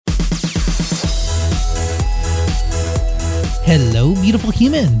Hello, beautiful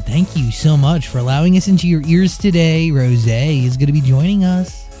human. Thank you so much for allowing us into your ears today. Rose is going to be joining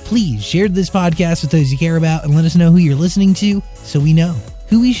us. Please share this podcast with those you care about and let us know who you're listening to so we know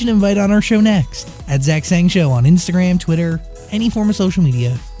who we should invite on our show next. At Zach Sang Show on Instagram, Twitter, any form of social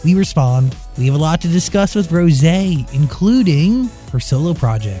media. We respond. We have a lot to discuss with Rose, including her solo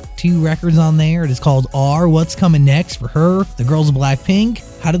project. 2 records on there. It is called R, What's Coming Next for her, the girls of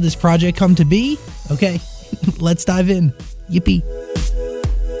Blackpink. How did this project come to be? Okay, let's dive in. Yippee.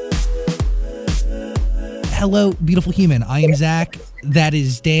 Hello, beautiful human. I am Zach. That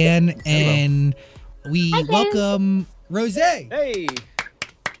is Dan. And we welcome Rose. Hey.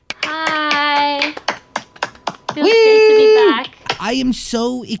 Hi. Feels great to be back. I am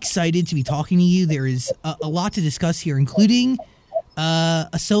so excited to be talking to you. There is a lot to discuss here, including a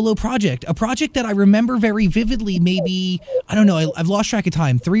solo project. A project that I remember very vividly, maybe, I don't know, I've lost track of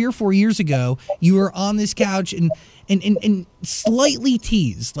time. 3 or 4 years ago, you were on this couch and slightly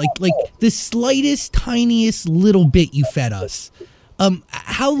teased, like the slightest, tiniest little bit you fed us.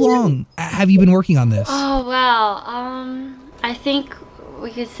 How long have you been working on this? Oh, wow. I think we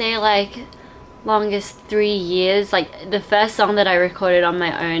could say longest 3 years. Like the first song that I recorded on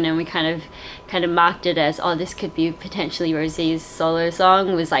my own and we kind of marked it as, oh, this could be potentially Rosé's solo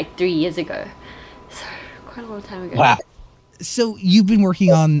song, was 3 years ago. So quite a long time ago. Wow. So you've been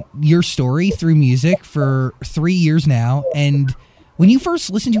working on your story through music for 3 years now, and when you first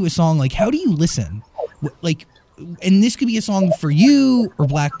listen to a song, how do you listen? And this could be a song for you or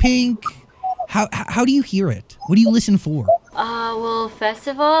Blackpink. How do you hear it? What do you listen for? Well, first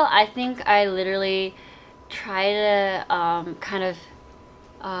of all, I think I literally try to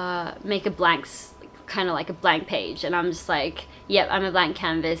make a blank, kind of like a blank page, and I'm just like, yep, I'm a blank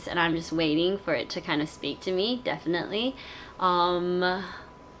canvas, and I'm just waiting for it to kind of speak to me. Definitely.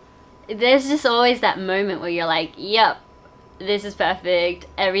 There's just always that moment where you're like, yep, this is perfect,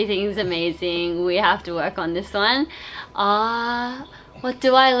 everything's amazing, we have to work on this one. What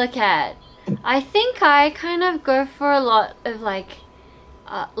do I look at? I think I kind of go for a lot of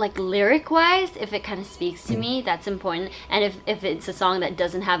lyric wise. If it kind of speaks to me, that's important. And if it's a song that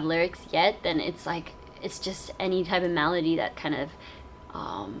doesn't have lyrics yet, then it's just any type of melody that kind of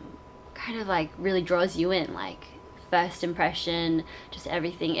really draws you in, first impression, just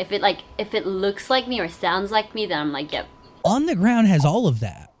everything. If it looks like me or sounds like me, then I'm like, yep. On the Ground has all of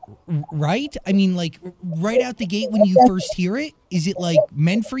that, right? I mean, right out the gate when you first hear it, is it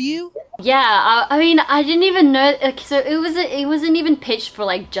meant for you? Yeah, I mean, I didn't even know. So it wasn't even pitched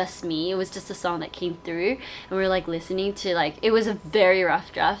for just me. It was just a song that came through, and we were listening to it was a very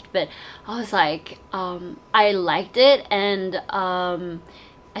rough draft, but I was I liked it, and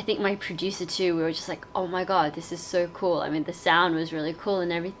I think my producer too. We were just oh my god, this is so cool. I mean, the sound was really cool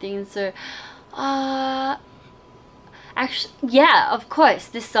and everything. So, actually, yeah, of course,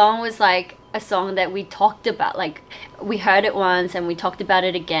 this song was a song that we talked about. We heard it once and we talked about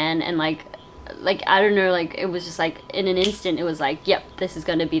it again, and I don't know, it was just in an instant it was yep, this is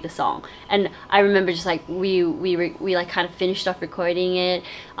gonna be the song. And I remember just we kind of finished off recording it,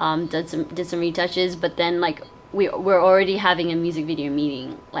 did some retouches, but then we were already having a music video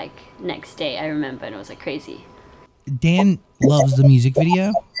meeting next day, I remember, and it was crazy. Dan loves the music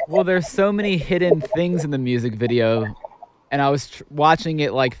video. Well, there's so many hidden things in the music video, and I was watching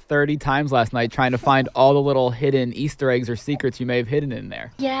it 30 times last night trying to find all the little hidden Easter eggs or secrets you may have hidden in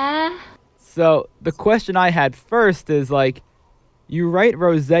there. Yeah. So the question I had first is you write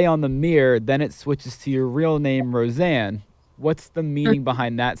Rosé on the mirror, then it switches to your real name, Roseanne. What's the meaning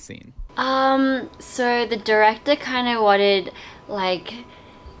behind that scene? So the director kind of wanted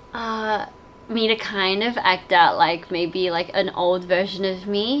me to kind of act out maybe an old version of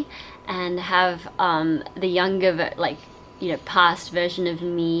me, and have the younger past version of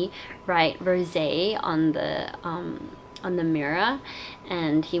me write Rosé on the mirror,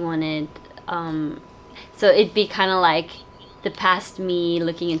 and he wanted so it'd be kind of the past me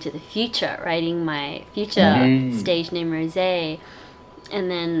looking into the future, writing my future stage name Rosé, and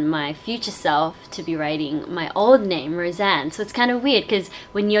then my future self to be writing my old name, Roseanne. So it's kind of weird, because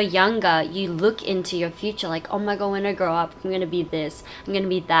when you're younger, you look into your future oh my god, when I grow up, I'm going to be this, I'm going to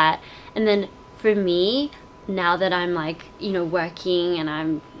be that. And then for me, now that I'm working and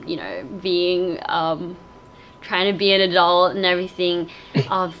I'm, being, trying to be an adult and everything,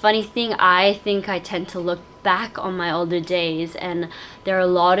 funny thing, I think I tend to look back on my older days, and there are a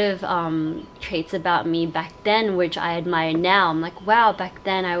lot of traits about me back then which I admire now. I'm wow, back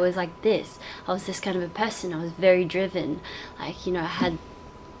then I was this. I was this kind of a person. I was very driven. I had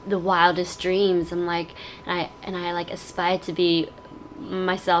the wildest dreams. I'm and I aspired to be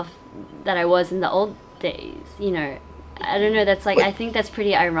myself that I was in the old days. I don't know, that's like, I think that's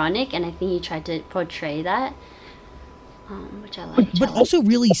pretty ironic, and I think he tried to portray that, which I like. But also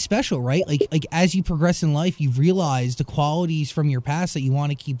really special, right? Like as you progress in life, you've realized the qualities from your past that you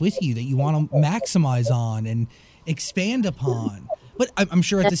want to keep with you, that you want to maximize on and expand upon. But I'm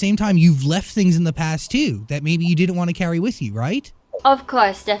sure at the same time, you've left things in the past too that maybe you didn't want to carry with you, right? Of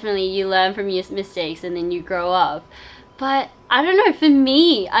course, definitely, you learn from your mistakes and then you grow up. But I don't know, for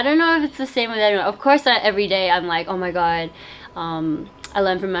me, I don't know if it's the same with anyone. Of course, every day I'm like, oh my God, I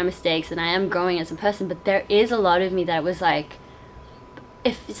learn from my mistakes and I am growing as a person. But there is a lot of me that was like,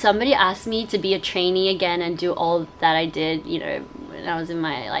 if somebody asked me to be a trainee again and do all that I did, you know, when I was in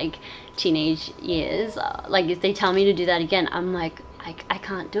my like teenage years, like if they tell me to do that again, I'm like, I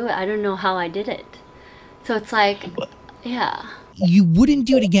can't do it. I don't know how I did it. So it's like, yeah. You wouldn't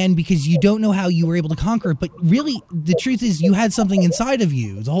do it again because you don't know how you were able to conquer it. But really, the truth is you had something inside of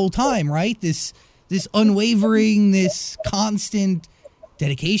you the whole time, right? This unwavering, this constant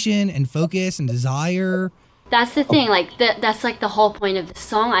dedication and focus and desire. That's the thing. Like, that's like the whole point of the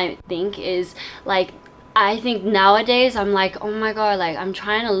song, I think, is like, I think nowadays I'm like, oh my God, like I'm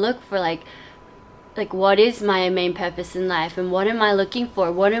trying to look for like what is my main purpose in life and what am I looking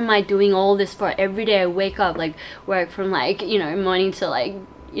for? What am I doing all this for? Every day I wake up, like work from like, you know, morning to like,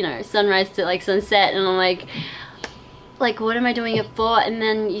 you know, sunrise to like sunset, and I'm like what am I doing it for? And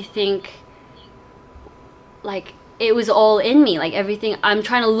then you think like it was all in me, like everything. I'm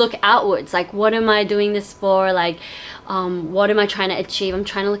trying to look outwards, like what am I doing this for? Like what am I trying to achieve? I'm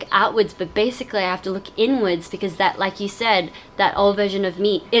trying to look outwards, but basically I have to look inwards, because that, like you said, that old version of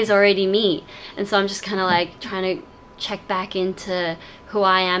me is already me. And so I'm just kind of like trying to check back into who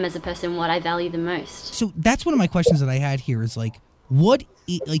I am as a person, what I value the most. So that's one of my questions that I had here is like, the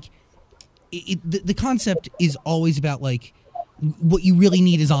concept is always about like what you really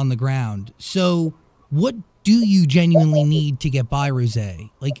need is on the ground. So what do you genuinely need to get by, Rose?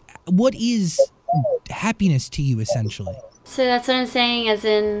 Like, what is happiness to you, essentially? So that's what I'm saying, as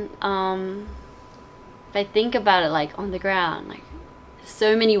in, if I think about it, like, on the ground, like,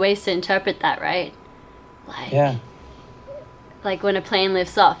 so many ways to interpret that, right? Like, yeah. Like, when a plane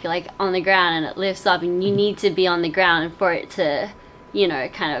lifts off, you're, like, on the ground, and it lifts up, and you need to be on the ground for it to, you know,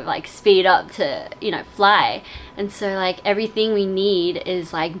 kind of, like, speed up to, you know, fly. And so, like, everything we need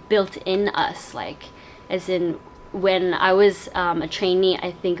is, like, built in us, like, as in, when I was a trainee,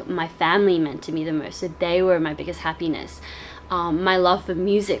 I think my family meant to me the most. So they were my biggest happiness. My love for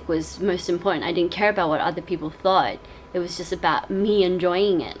music was most important. I didn't care about what other people thought. It was just about me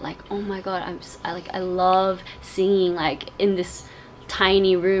enjoying it. Like, oh my God, I love singing like in this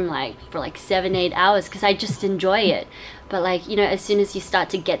tiny room like for like 7-8 hours because I just enjoy it. But like, you know, as soon as you start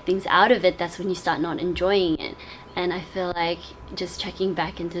to get things out of it, that's when you start not enjoying it. And I feel like just checking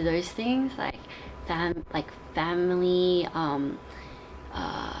back into those things, like family, like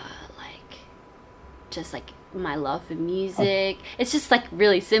just like my love for music. It's just like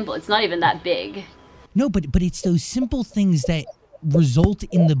really simple. It's not even that big. No, but it's those simple things that result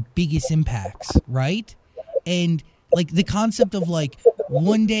in the biggest impacts, right? And like the concept of like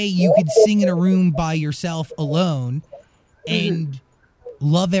one day you could sing in a room by yourself alone and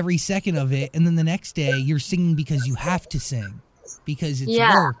love every second of it, and then the next day you're singing because you have to sing, because it's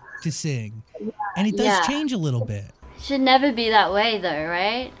work to sing. And it does change a little bit. It should never be that way though,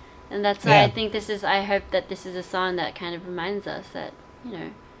 right? And that's why I think I hope that this is a song that kind of reminds us that, you know,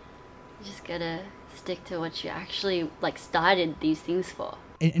 you just gotta stick to what you actually like started these things for.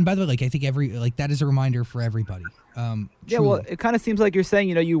 And by the way, like I think that is a reminder for everybody. Yeah, well, it kind of seems like you're saying,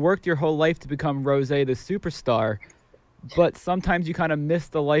 you know, you worked your whole life to become Rose the superstar, but sometimes you kind of miss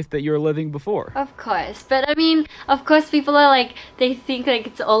the life that you were living before. Of course. But I mean, of course people are like, they think like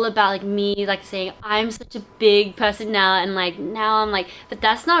it's all about like me, like saying I'm such a big person now, and like now I'm like, but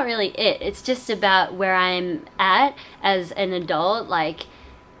that's not really it. It's just about where I'm at as an adult. Like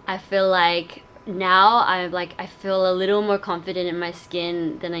I feel like now I feel a little more confident in my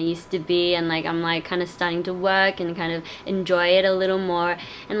skin than I used to be, and like I'm like kind of starting to work and kind of enjoy it a little more,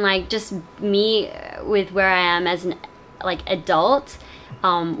 and like just me with where I am as an like adult,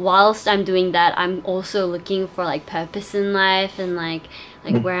 whilst I'm doing that, I'm also looking for like purpose in life, and like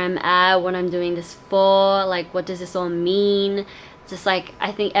where I'm at, what I'm doing this for, like what does this all mean. Just like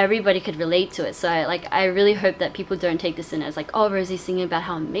I think everybody could relate to it, so I really hope that people don't take this in as like, oh, Rosie's singing about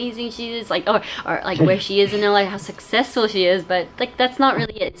how amazing she is, like or like where she is and like how successful she is, but like that's not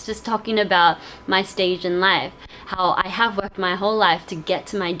really it. It's just talking about my stage in life, how I have worked my whole life to get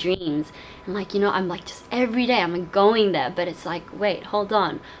to my dreams, and like, you know, I'm like just every day I'm going there, but it's like, wait, hold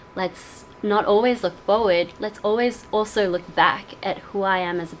on, let's not always look forward. Let's always also look back at who I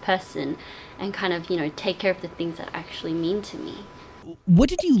am as a person and kind of, take care of the things that actually mean to me. What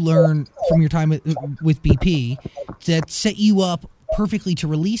did you learn from your time with BP that set you up perfectly to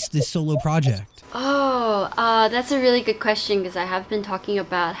release this solo project? That's a really good question, because I have been talking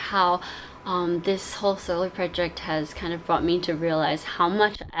about how this whole solo project has kind of brought me to realize how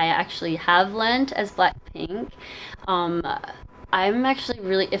much I actually have learned as Blackpink. I'm actually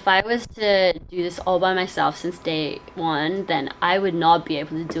really, if I was to do this all by myself since day one, then I would not be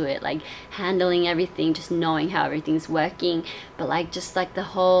able to do it. Like handling everything, just knowing how everything's working, but like just like the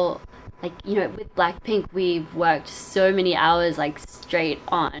whole, like, with Blackpink, we've worked so many hours like straight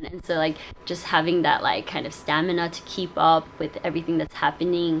on, and so like just having that like kind of stamina to keep up with everything that's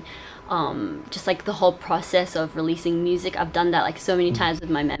happening, just like the whole process of releasing music, I've done that like so many times with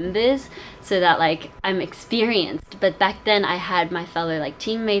my members, so that like I'm experienced. But back then I had my fellow like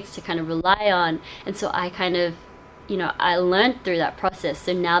teammates to kind of rely on, and so I kind of, I learned through that process.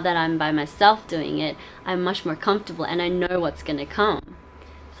 So now that I'm by myself doing it, I'm much more comfortable and I know what's gonna come.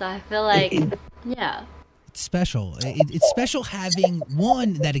 So I feel like, yeah. It's special. It's special having,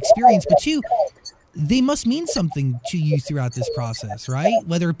 one, that experience, but two, they must mean something to you throughout this process, right?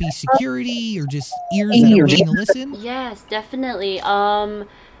 Whether it be security or just ears that are willing to listen. Yes, definitely.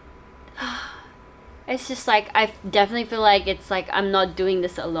 It's just like, I definitely feel like it's like I'm not doing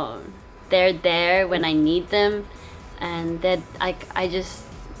this alone. They're there when I need them, and they're like, I just,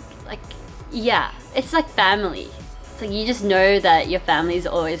 like, yeah, it's like family. It's like you just know that your family is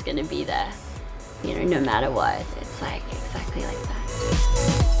always going to be there, no matter what. It's like exactly like that.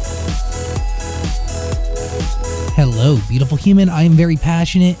 Hello, beautiful human. I am very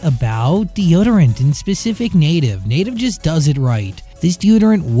passionate about deodorant, and specific Native. Native just does it right. This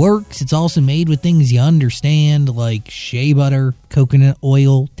deodorant works. It's also made with things you understand, like shea butter, coconut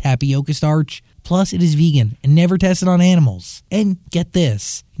oil, tapioca starch. Plus, it is vegan and never tested on animals. And get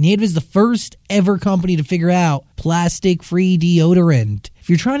this, Native is the first ever company to figure out plastic-free deodorant. If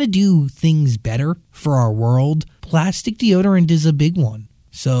you're trying to do things better for our world, plastic deodorant is a big one.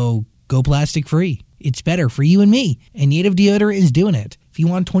 So go plastic-free. It's better for you and me. And Native Deodorant is doing it. If you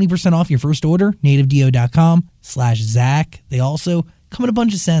want 20% off your first order, nativedeo.com/Zach. They also come in a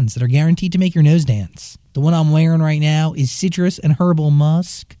bunch of scents that are guaranteed to make your nose dance. The one I'm wearing right now is citrus and herbal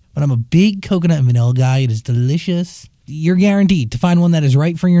musk, but I'm a big coconut and vanilla guy. It is delicious. You're guaranteed to find one that is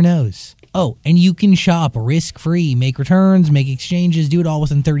right for your nose. Oh, and you can shop risk-free, make returns, make exchanges, do it all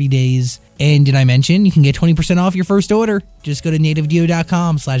within 30 days. And did I mention you can get 20% off your first order? Just go to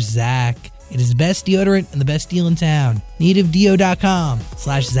nativedeo.com/Zach. It is the best deodorant and the best deal in town.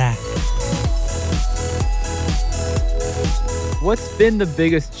 nativedeo.com/Zach. What's been the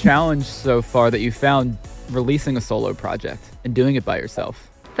biggest challenge so far that you found releasing a solo project and doing it by yourself?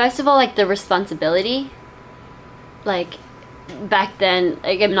 First of all, like the responsibility. Like back then,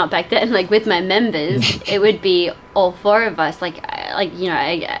 not back then, like with my members, it would be all four of us.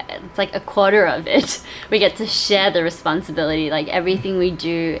 It's like a quarter of it. We get to share the responsibility. Like everything we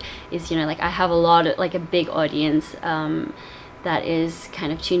do is, I have a big audience that is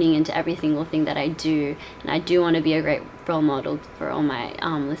kind of tuning into every single thing that I do, and I do want to be a great role model for all my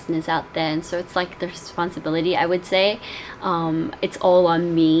listeners out there. And so it's like the responsibility, I would say. It's all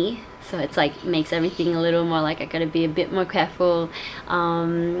on me. So it's like makes everything a little more like I gotta be a bit more careful,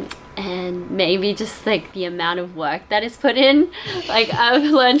 and maybe just like the amount of work that is put in. Like I've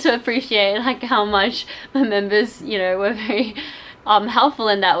learned to appreciate like how much my members, were very helpful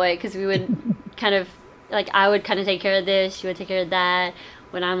in that way, because we would kind of like I would kind of take care of this, she would take care of that.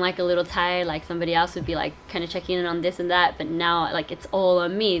 When I'm like a little tired, like somebody else would be like kind of checking in on this and that. But now like it's all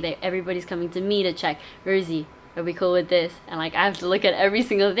on me. Everybody's coming to me to check, Rosie, are we cool with this? And like I have to look at every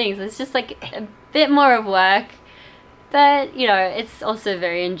single thing, so it's just like a bit more of work, but it's also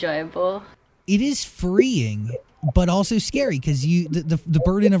very enjoyable. It is freeing, but also scary, because the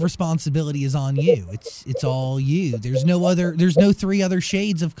burden of responsibility is on you. It's all you. There's no three other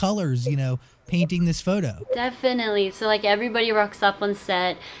shades of colors, painting this photo. Definitely. So like everybody rocks up on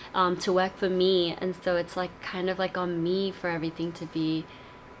set to work for me, and so it's like kind of like on me for everything to be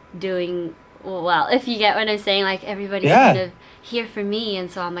doing well, if you get what I'm saying. Like everybody's kind of here for me, and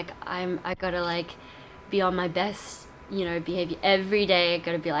so I'm like I gotta like be on my best behavior every day. I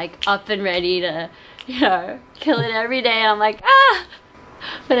gotta be like up and ready to kill it every day, and I'm like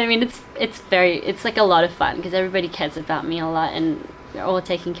but I mean it's like a lot of fun because everybody cares about me a lot, and they're all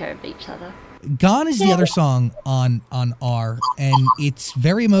taking care of each other. Gone is the other song on R, and it's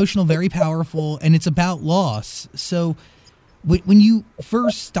very emotional, very powerful, and it's about loss. So when you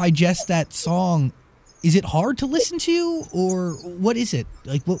first digest that song, is it hard to listen to, or what is it?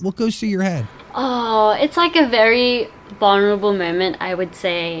 Like, what goes through your head? Oh, it's like a very vulnerable moment, I would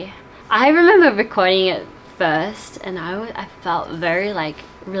say. I remember recording it first, and I felt very, like,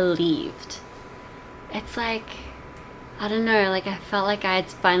 relieved. It's like, I don't know, like, I felt like I had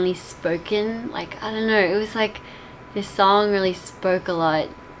finally spoken. Like, I don't know, it was like this song really spoke a lot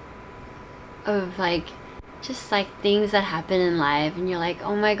of, like, just, like, things that happen in life, and you're like,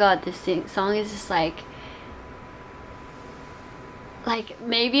 oh my god, this song is just, like,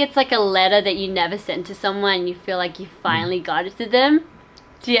 maybe it's like a letter that you never sent to someone, and you feel like you finally got it to them.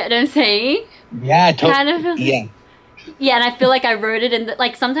 Do you get what I'm saying? Yeah, kind of. Yeah. Yeah, and I feel like I wrote it in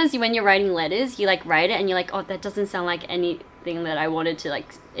like, sometimes when you're writing letters, you like write it and you're like, oh, that doesn't sound like anything that I wanted to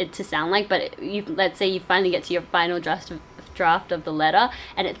like it to sound like, but let's say you finally get to your final draft of the letter,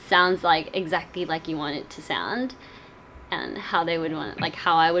 and it sounds like exactly like you want it to sound, and how they would want, like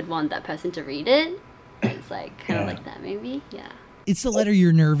how I would want that person to read it. It's like kind of like that, maybe. Yeah. It's the letter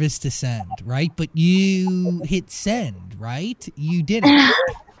you're nervous to send, right? But you hit send, right? You did it.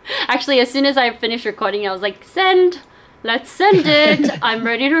 Actually, as soon as I finished recording, I was like, send! Let's send it! I'm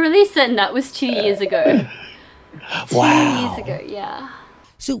ready to release it, and that was 2 years ago. Wow. 2 years ago, yeah.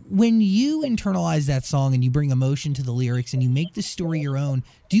 So when you internalize that song and you bring emotion to the lyrics and you make the story your own,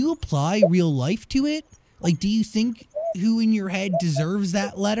 do you apply real life to it? Like, do you think who in your head deserves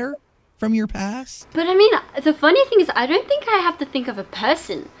that letter from your past? But I mean, the funny thing is, I don't think I have to think of a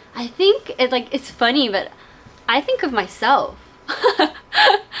person. I think it's funny, but I think of myself.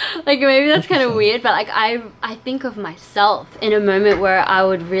 Like, maybe that's kind of weird, but like I think of myself in a moment where I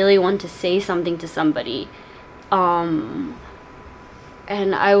would really want to say something to somebody, and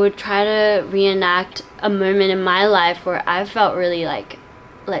I would try to reenact a moment in my life where I felt really, like,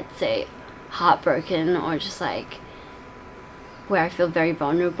 let's say, heartbroken, or just like where I feel very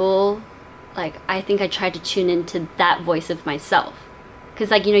vulnerable. Like, I think I tried to tune into that voice of myself, because,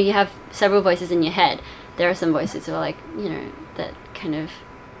 like, you know, you have several voices in your head. There are some voices who are like, you know, that kind of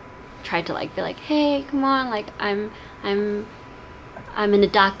try to like be like, hey, come on, like I'm in a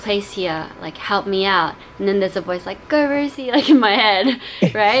dark place here, like help me out. And then there's a voice like, go Rosie, like in my head,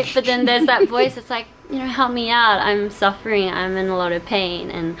 right? But then there's that voice that's like, you know, help me out, I'm suffering, I'm in a lot of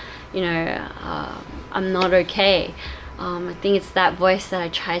pain, and you know, I'm not okay. I think it's that voice that I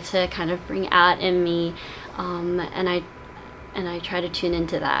try to kind of bring out in me, and I try to tune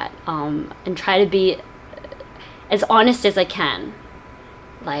into that, and try to be as honest as I can.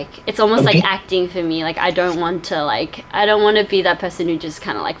 Like, it's almost like acting for me. Like, I don't want to be that person who just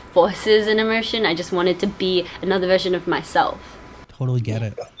kind of like forces an emotion. I just want it to be another version of myself. Totally get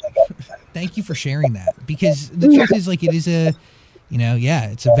it. Thank you for sharing that, because the truth is, like, it is a, you know, yeah,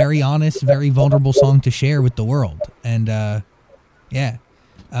 it's a very honest, very vulnerable song to share with the world. And yeah,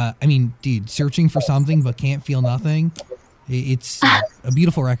 I mean, dude, searching for something but can't feel nothing. It's a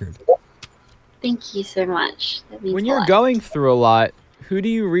beautiful record. Thank you so much. That means When a you're lot. going through a lot, who do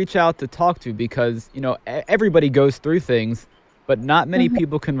you reach out to talk to? Because, you know, everybody goes through things, but not many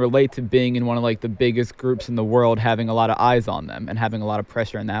people can relate to being in one of like the biggest groups in the world, having a lot of eyes on them and having a lot of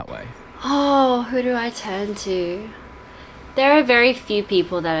pressure in that way. Oh, who do I turn to? There are very few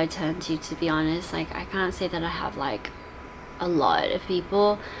people that I turn to be honest. Like, I can't say that I have like a lot of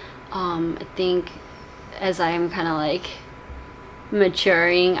people. I think as I am kind of like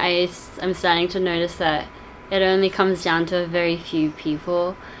maturing, I'm starting to notice that it only comes down to a very few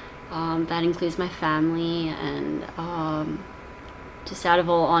people. That includes my family, and just out of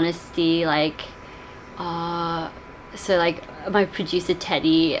all honesty, like, so like my producer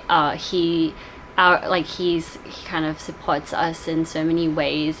Teddy, he kind of supports us in so many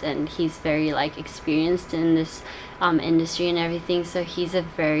ways, and he's very like experienced in this industry and everything, so he's a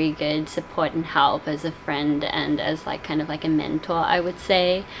very good support and help as a friend and as like kind of like a mentor, I would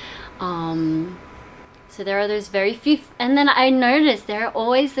say. So there are those very few, and then I noticed there are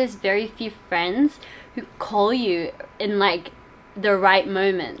always those very few friends who call you in like the right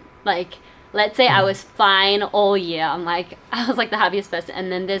moment. Like, let's say I was fine all year, I was like the happiest person,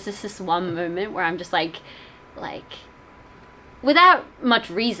 and then there's just this one moment where I'm just like without much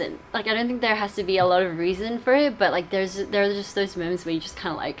reason. Like, I don't think there has to be a lot of reason for it, but like there are just those moments where you just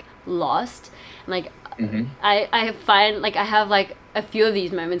kind of like lost. And like I find like I have like a few of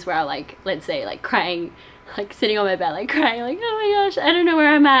these moments where I like, let's say like crying, like sitting on my bed like crying, like, oh my gosh, I don't know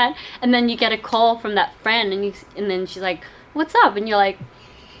where I'm at. And then you get a call from that friend, and then she's like, what's up? And you're like,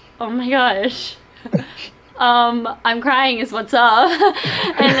 oh my gosh, I'm crying is what's up.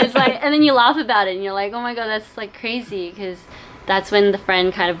 And it's like, and then you laugh about it and you're like, oh my god, that's like crazy, because that's when the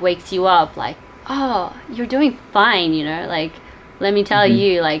friend kind of wakes you up, like, oh, you're doing fine, you know, like let me tell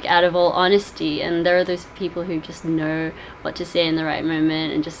you, like, out of all honesty. And there are those people who just know what to say in the right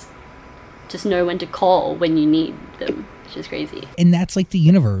moment and just know when to call when you need them, which is crazy. And that's like the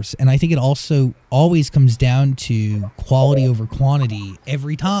universe. And I think it also always comes down to quality over quantity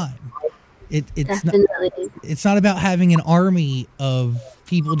every time. It's not about having an army of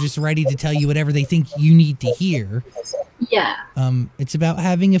people just ready to tell you whatever they think you need to hear. Yeah. It's about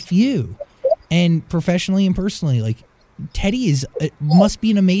having a few. And professionally and personally, like, Teddy must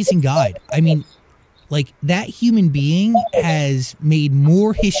be an amazing guide. I mean, like, that human being has made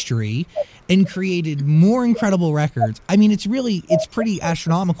more history and created more incredible records. I mean, it's pretty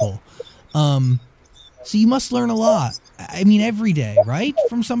astronomical. So you must learn a lot. I mean, every day, right?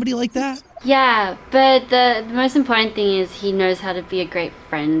 From somebody like that? Yeah, but the most important thing is he knows how to be a great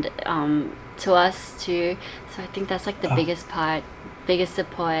friend to us too. So I think that's like the biggest part, biggest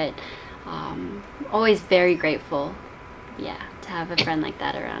support. Always very grateful, to have a friend like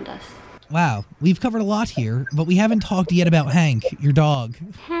that around us. Wow, we've covered a lot here, but we haven't talked yet about Hank, your dog.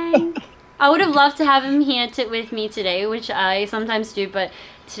 Hank. I would have loved to have him here with me today, which I sometimes do, but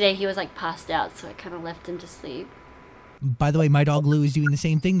today he was like passed out, so I kind of left him to sleep. By the way, my dog Lou is doing the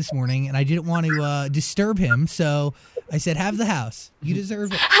same thing this morning, and I didn't want to disturb him, so I said, have the house. You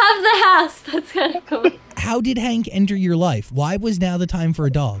deserve it. Have the house. That's kind of cool. How did Hank enter your life? Why was now the time for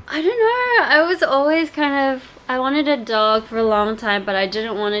a dog? I don't know. I was always I wanted a dog for a long time, but I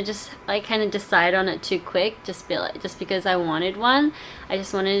didn't want to just kind of decide on it too quick, just because I wanted one. I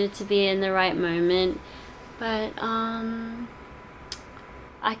just wanted it to be in the right moment. But I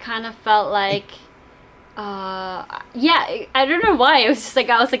kind of felt like I don't know why. It was just like,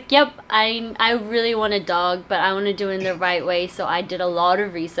 I was like, yep, I really want a dog, but I want to do it in the right way. So I did a lot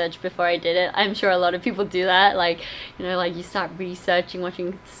of research before I did it. I'm sure a lot of people do that. Like, you know, like you start researching,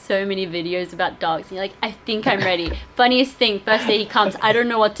 watching so many videos about dogs, and you're like, I think I'm ready. Funniest thing, first day he comes, I don't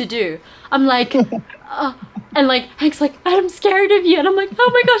know what to do. I'm like, and like Hank's like, I'm scared of you, and I'm like,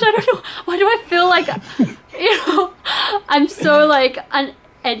 oh my gosh, I don't know. Why do I feel like, I'm so like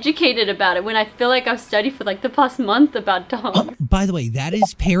educated about it when I feel like I've studied for like the past month about dogs. By the way, that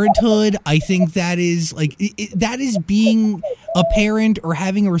is parenthood. I think that is like that is being a parent or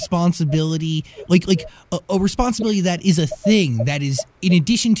having a responsibility, like a responsibility that is a thing that is in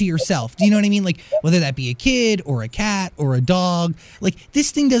addition to yourself. Do you know what I mean? Like, whether that be a kid or a cat or a dog, like,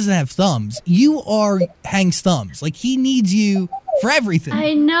 this thing doesn't have thumbs. You are Hank's thumbs. Like, he needs you for everything.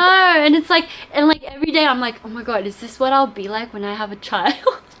 I know. And it's like, and like every day I'm like, oh my God, is this what I'll be like when I have a child?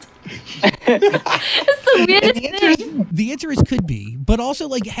 It's the weirdest thing. The answer is could be, but also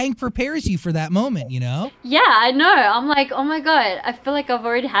like Hank prepares you for that moment, you know? Yeah, I know. I'm like, oh my God, I feel like I've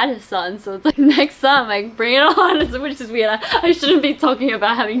already had a son, so it's like next son, like bring it on, which is weird. I shouldn't be talking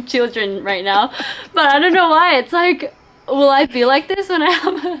about having children right now, but I don't know why. It's like, will I be like this when I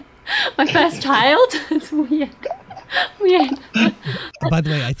have my first child? It's weird. Weird. By the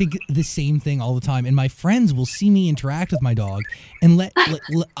way, I think the same thing all the time, and my friends will see me interact with my dog, and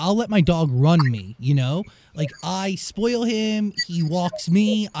I'll let my dog run me, you know? Like, I spoil him, he walks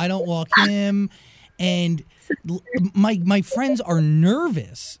me, I don't walk him, and my friends are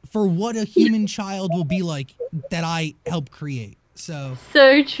nervous for what a human child will be like that I help create. So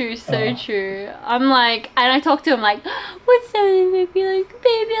true, so true. I'm like, and I talk to him like, what's something make me like,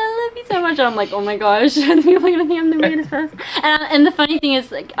 baby, I love you so much. And I'm like, oh my gosh, people are gonna think I'm the weirdest person. And the funny thing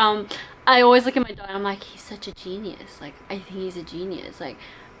is, like, I always look at my dog and I'm like, he's such a genius. Like, I think he's a genius. Like,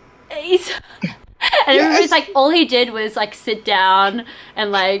 he's. And everybody's like, all he did was like sit down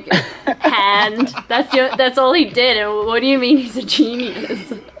and like hand. That's all he did. And what do you mean he's a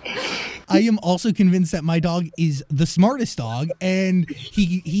genius? I am also convinced that my dog is the smartest dog, and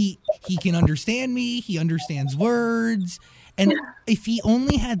he can understand me. He understands words, and if he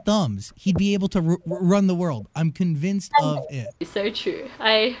only had thumbs, he'd be able to run the world. I'm convinced of it. So true.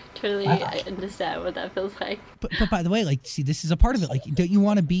 I totally understand what that feels like. But by the way, like, see, this is a part of it. Like, don't you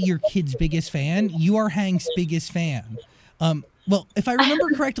want to be your kid's biggest fan? You are Hank's biggest fan. Well, if I remember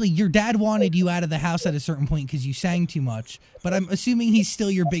correctly, your dad wanted you out of the house at a certain point because you sang too much, but I'm assuming he's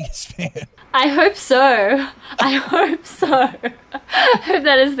still your biggest fan. I hope so. I hope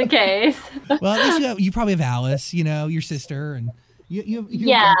that is the case. Well, at least you probably have Alice, you know, your sister, and you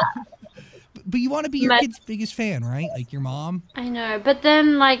yeah. But you want to be your kid's biggest fan, right? Like your mom. I know, but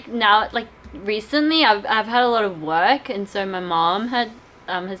then like now, like recently, I've had a lot of work, and so my mom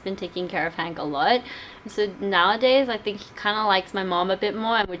has been taking care of Hank a lot. So nowadays, I think he kind of likes my mom a bit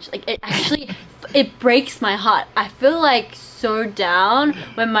more, which like it breaks my heart. I feel like so down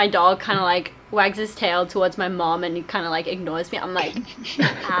when my dog kind of like wags his tail towards my mom and he kind of like ignores me. I'm like,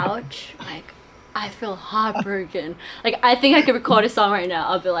 ouch, like, I feel heartbroken. Like, I think I could record a song right now.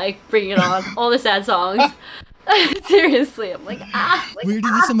 I'll be like, bring it on, all the sad songs. Seriously, I'm like, Like, Where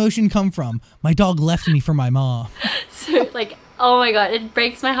did this emotion come from? My dog left me for my mom. So, like, oh my god, it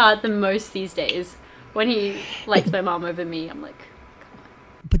breaks my heart the most these days when he likes my mom over me. I'm like...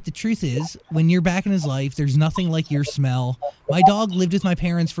 But the truth is, when you're back in his life, there's nothing like your smell. My dog lived with my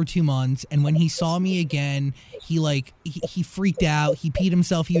parents for 2 months, and when he saw me again, he freaked out. He peed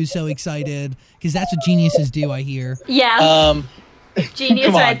himself. He was so excited, because that's what geniuses do, I hear. Yeah. Genius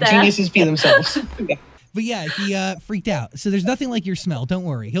Come on, right there. geniuses pee themselves. But yeah, he freaked out. So there's nothing like your smell. Don't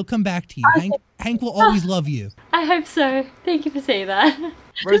worry. He'll come back to you. Hank will always love you. I hope so. Thank you for saying that.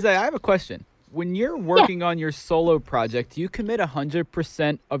 Rose, I have a question. When you're working on your solo project, do you commit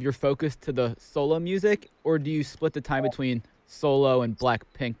 100% of your focus to the solo music, or do you split the time between solo and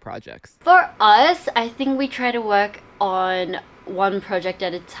Blackpink projects? For us, I think we try to work on one project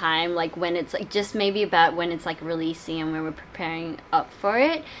at a time, like when it's like just maybe about when it's like releasing and when we're preparing up for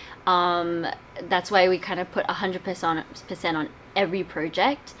it. That's why we kind of put 100% on every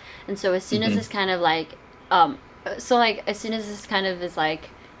project. And so as soon as it's kind of like, as soon as this kind of is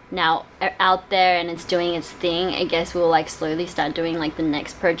like now out there and it's doing its thing, I guess we'll like slowly start doing like the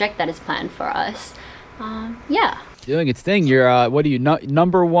next project that is planned for us. Yeah. Doing its thing. You're, what are you,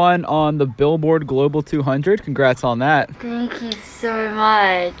 number 1 on the Billboard Global 200? Congrats on that. Thank you so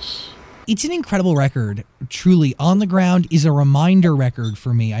much. It's an incredible record. Truly, On the Ground is a reminder record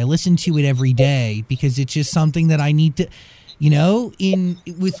for me. I listen to it every day because it's just something that I need to,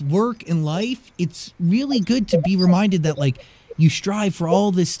 with work and life, it's really good to be reminded that like you strive for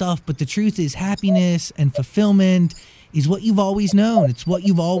all this stuff, but the truth is happiness and fulfillment is what you've always known. It's what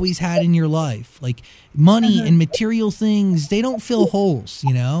you've always had in your life. Like money and material things, they don't fill holes,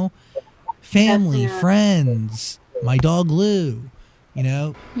 Family, friends, my dog Lou,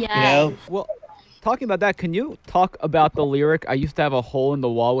 Yeah. Well, talking about that, can you talk about the lyric, I used to have a hole in the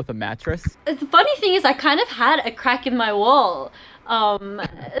wall with a mattress? The funny thing is I kind of had a crack in my wall.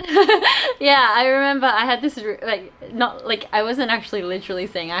 Yeah, I remember I had this, I wasn't actually literally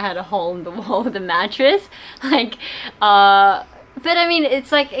saying I had a hole in the wall with a mattress. But I mean,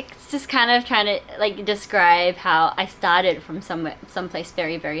 it's just kind of trying to, like, describe how I started from someplace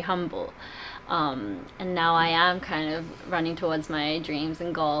very, very humble. And now I am kind of running towards my dreams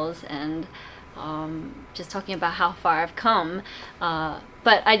and goals and just talking about how far I've come.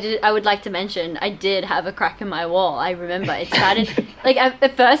 But I would like to mention I did have a crack in my wall. I remember it started like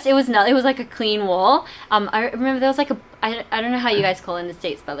at first it was like a clean wall. I remember there was like I don't know how you guys call it in the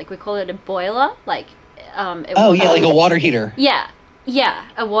States, but like we call it a boiler. Like like a water heater. Yeah,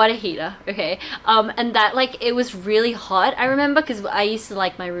 a water heater. Okay. And that like it was really hot. I remember because I used to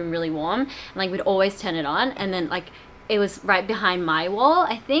like my room really warm, and like we'd always turn it on, and then like it was right behind my wall,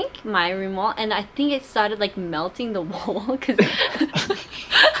 I think, my room wall, and I think it started like melting the wall because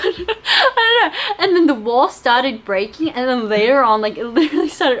I don't know. And then the wall started breaking, and then later on, like it literally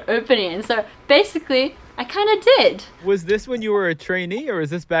started opening. And so basically, I kind of did. Was this when you were a trainee, or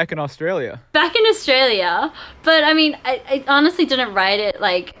is this back in Australia? Back in Australia, but I mean, I honestly didn't write it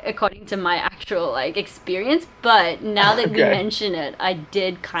like according to my actual like experience. But now that we mention it, I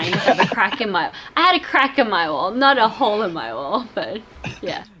did kind of have a crack in my. I had a crack in my wall, not a hole in my wall, but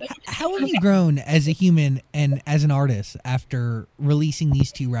yeah. How have you grown as a human and as an artist after releasing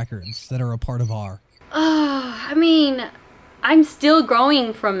these 2 records that are a part of R? I mean, I'm still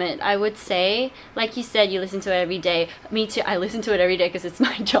growing from it, I would say. Like you said, you listen to it every day. Me too. I listen to it every day because it's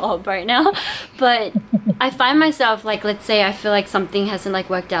my job right now. But I find myself, like, let's say I feel like something hasn't, like,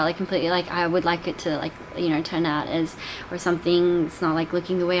 worked out, like, completely. Like, I would like it to, like, turn out as, or something's not, like,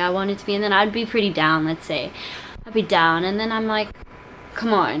 looking the way I want it to be. And then I'd be pretty down, let's say. I'd be down. And then I'm like,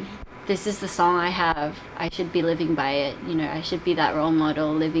 come on. This is the song I have. I should be living by it. I should be that role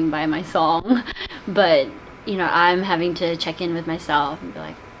model living by my song. But I'm having to check in with myself and be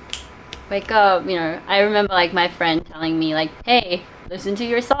like, wake up. I remember like my friend telling me like, hey, listen to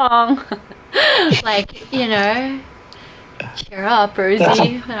your song. Like, cheer up,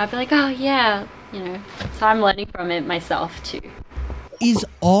 Rosie. And I'd be like, oh yeah, so I'm learning from it myself too. Is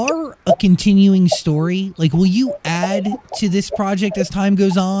R a continuing story? Like, will you add to this project as time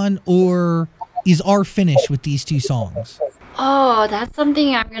goes on, or is R finished with these 2 songs? Oh, that's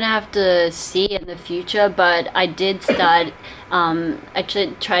something I'm gonna have to see in the future, but I did start, I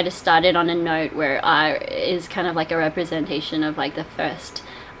should try to start it on a note where R is kind of like a representation of like the first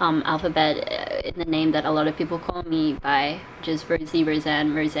alphabet in the name that a lot of people call me by, which is Rosie,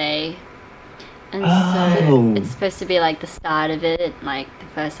 Roseanne, Rose. And so it's supposed to be like the start of it, like the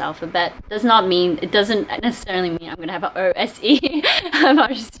first alphabet. It doesn't necessarily mean I'm going to have an O-S-E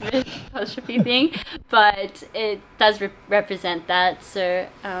apostrophe thing, but it does represent that. So,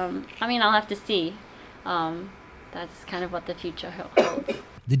 I mean, I'll have to see. That's kind of what the future holds.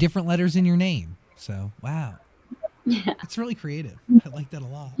 The different letters in your name. So, wow. Yeah. It's really creative. I like that a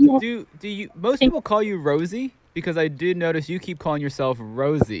lot. Do you? Most people call you Rosie, because I did notice you keep calling yourself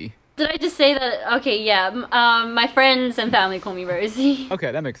Rosie. Did I just say that? Okay, yeah. My friends and family call me Rosie.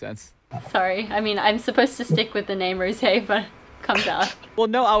 Okay, that makes sense. Sorry. I mean, I'm supposed to stick with the name Rosé, but it comes out. Well,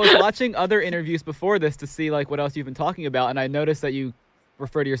 no, I was watching other interviews before this to see like what else you've been talking about, and I noticed that you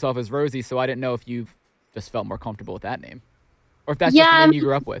refer to yourself as Rosie, so I didn't know if you just felt more comfortable with that name, or if that's just the name you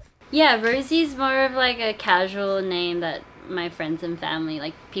grew up with. Yeah, Rosie's more of like a casual name that my friends and family,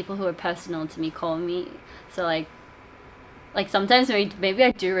 like people who are personal to me, call me. So like sometimes maybe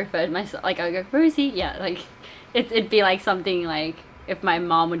I do refer to myself, like I go Rosie, yeah, like it'd be like something like if my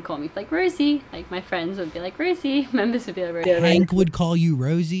mom would call me like Rosie, like my friends would be like Rosie, members would be like Rosie. Hank would call you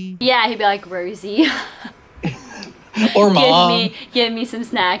Rosie? Yeah, he'd be like Rosie. Or Mom. Give me some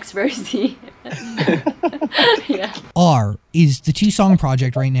snacks, Rosie. Yeah. R is the 2-song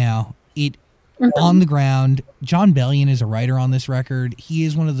project right now. On the Ground. Jon Bellion is a writer on this record. He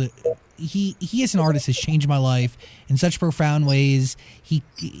is one of the... He as an artist has changed my life in such profound ways.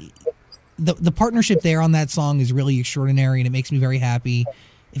 The partnership there on that song is really extraordinary, and it makes me very happy.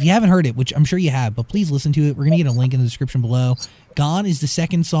 If you haven't heard it, which I'm sure you have, but please listen to it. We're going to get a link in the description below. Gone is the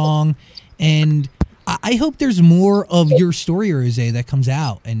second song, and I hope there's more of your story, Rosé, that comes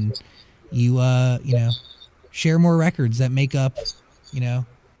out, and you share more records that make up,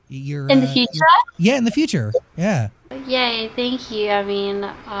 your... In the future? In the future. Yeah. Yay, thank you. I mean,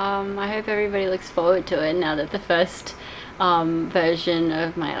 I hope everybody looks forward to it now that the first version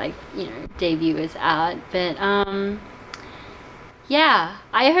of my debut is out. But yeah,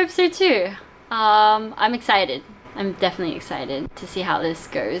 I hope so too. I'm excited. I'm definitely excited to see how this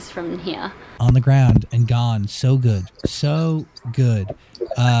goes from here. On the Ground and Gone, so good. So good.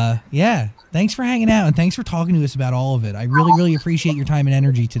 Yeah, thanks for hanging out and thanks for talking to us about all of it. I really, really appreciate your time and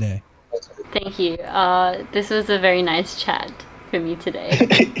energy today. Thank you. This was a very nice chat for me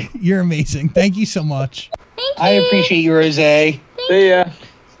today. You're amazing. Thank you so much. Thank you. I appreciate you, Rosé. See ya.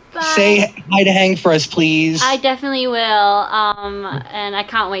 Bye. Say hi to Hank for us, please. I definitely will. And I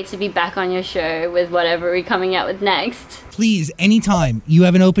can't wait to be back on your show with whatever we're coming out with next. Please, anytime. You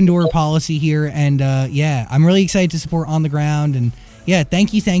have an open door policy here. And yeah, I'm really excited to support On the Ground. And yeah,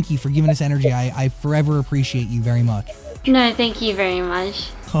 thank you for giving us energy. I forever appreciate you very much. No, thank you very much.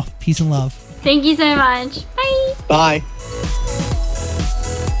 Oh, peace and love. Thank you so much. Bye. Bye.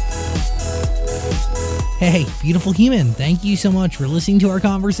 Hey, beautiful human, thank you so much for listening to our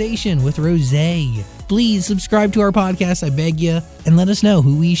conversation with Rosé. Please subscribe to our podcast, I beg you, and let us know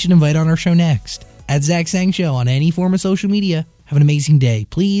who we should invite on our show next. At Zach Sang Show on any form of social media. Have an amazing day.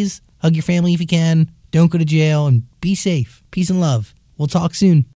 Please hug your family if you can. Don't go to jail and be safe. Peace and love. We'll talk soon.